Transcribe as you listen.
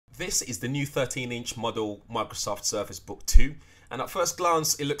This is the new 13-inch model Microsoft Surface Book 2, and at first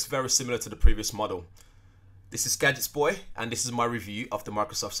glance it looks very similar to the previous model. This is GadgetsBoy, and this is my review of the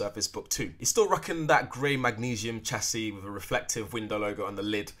Microsoft Surface Book 2. It's still rocking that grey magnesium chassis with a reflective window logo on the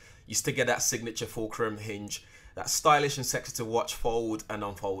lid. You still get that signature fulcrum hinge, that stylish and sexy to watch fold and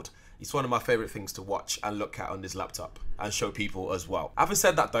unfold. It's one of my favourite things to watch and look at on this laptop and show people as well. Having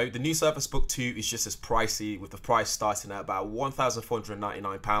said that though, the new Surface Book 2 is just as pricey, with the price starting at about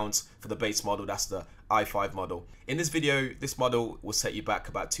 £1,499 for the base model. That's the i5 model. In this video, this model will set you back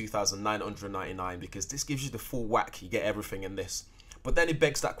about £2,999 because this gives you the full whack. You get everything in this. But then it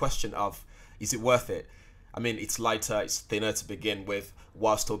begs that question of, is it worth it? I mean, it's lighter, it's thinner to begin with,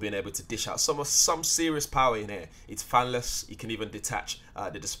 while still being able to dish out some serious power in here. It's fanless. You can even detach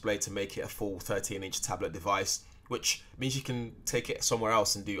the display to make it a full 13-inch tablet device, which means you can take it somewhere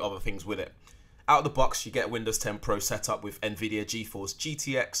else and do other things with it. Out of the box, you get Windows 10 Pro setup with NVIDIA GeForce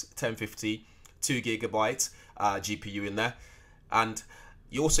GTX 1050, 2GB GPU in there, and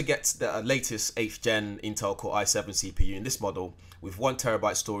you also get the latest 8th gen Intel Core i7 CPU in this model with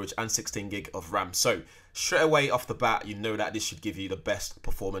 1TB storage and 16GB of RAM. So straight away off the bat, you know that this should give you the best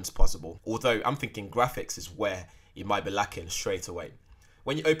performance possible. Although I'm thinking graphics is where it might be lacking straight away.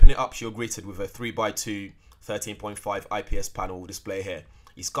 When you open it up, you're greeted with a 3x2 13.5 IPS panel display here.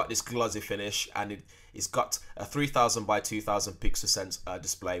 It's got this glossy finish, and it's got a 3000 by 2000 pixel sense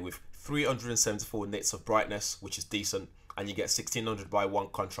display with 374 nits of brightness, which is decent. And you get 1600 by 1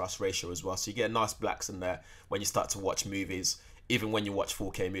 contrast ratio as well, so you get nice blacks in there when you start to watch movies. Even when you watch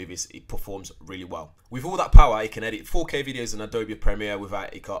 4K movies, it performs really well. With all that power, it can edit 4K videos in Adobe Premiere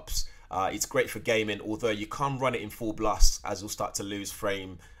without hiccups. It's great for gaming, although you can't run it in full blast as you'll start to lose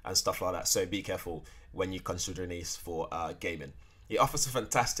frame and stuff like that, so be careful when you're considering this for gaming. It offers a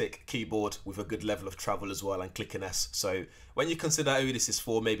fantastic keyboard with a good level of travel as well and clickiness, so when you consider who this is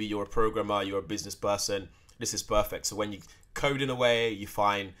for, maybe you're a programmer, you're a business person, this is perfect. So when you code in a way, you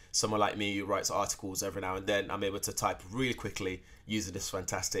find someone like me who writes articles every now and then, I'm able to type really quickly using this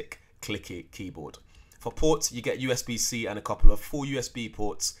fantastic clicky keyboard. For ports, you get USB-C and a couple of full USB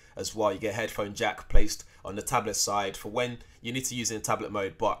ports as well. You get a headphone jack placed on the tablet side for when you need to use it in tablet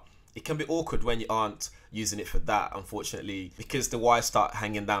mode, but it can be awkward when you aren't using it for that, unfortunately, because the wires start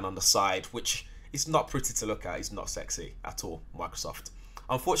hanging down on the side, which is not pretty to look at. It's not sexy at all, Microsoft.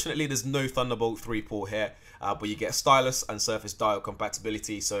 Unfortunately, there's no Thunderbolt 3 port here, but you get stylus and Surface Dial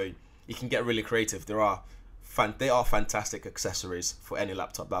compatibility, so you can get really creative. They are fantastic accessories for any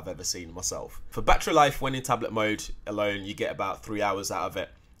laptop that I've ever seen myself. For battery life, when in tablet mode alone, you get about 3 hours out of it,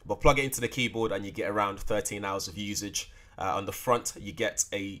 but plug it into the keyboard and you get around 13 hours of usage. On the front, you get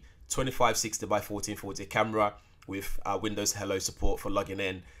a 2560 by 1440 camera with Windows Hello support for logging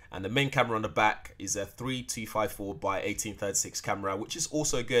in, and the main camera on the back is a 3254 by 1836 camera, which is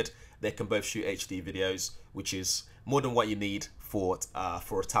also good. They can both shoot HD videos, which is more than what you need for a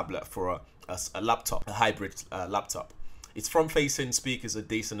tablet, for a laptop, a hybrid laptop. Its front-facing speakers are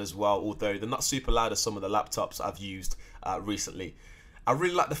decent as well, although they're not super loud as some of the laptops I've used recently. I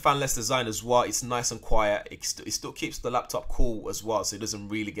really like the fanless design as well. It's nice and quiet. It still keeps the laptop cool as well, so it doesn't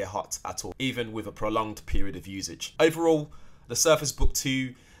really get hot at all, even with a prolonged period of usage. Overall, the Surface Book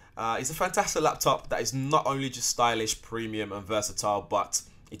 2 is a fantastic laptop that is not only just stylish, premium and versatile, but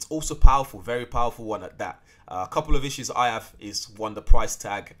it's also powerful, very powerful one at that. A couple of issues I have is, one, the price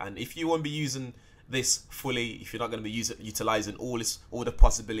tag, and if you won't be using this fully, if you're not going to be utilizing all the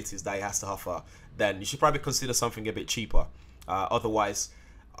possibilities that it has to offer, then you should probably consider something a bit cheaper. Otherwise,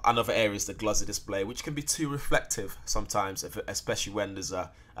 another area is the glossy display, which can be too reflective sometimes, especially when there's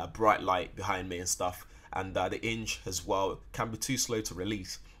a bright light behind me and stuff, and the hinge as well can be too slow to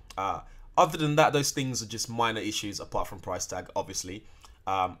release. Other than that, those things are just minor issues apart from price tag, obviously.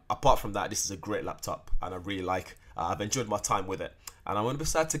 Apart from that, this is a great laptop and I really like. I've enjoyed my time with it, and I'm going to be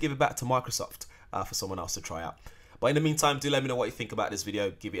sad to give it back to Microsoft for someone else to try out. But in the meantime, do let me know what you think about this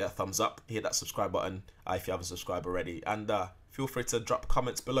video. Give it a thumbs up, hit that subscribe button if you haven't subscribed already, and feel free to drop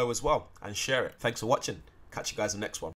comments below as well and share it. Thanks for watching. Catch you guys in the next one.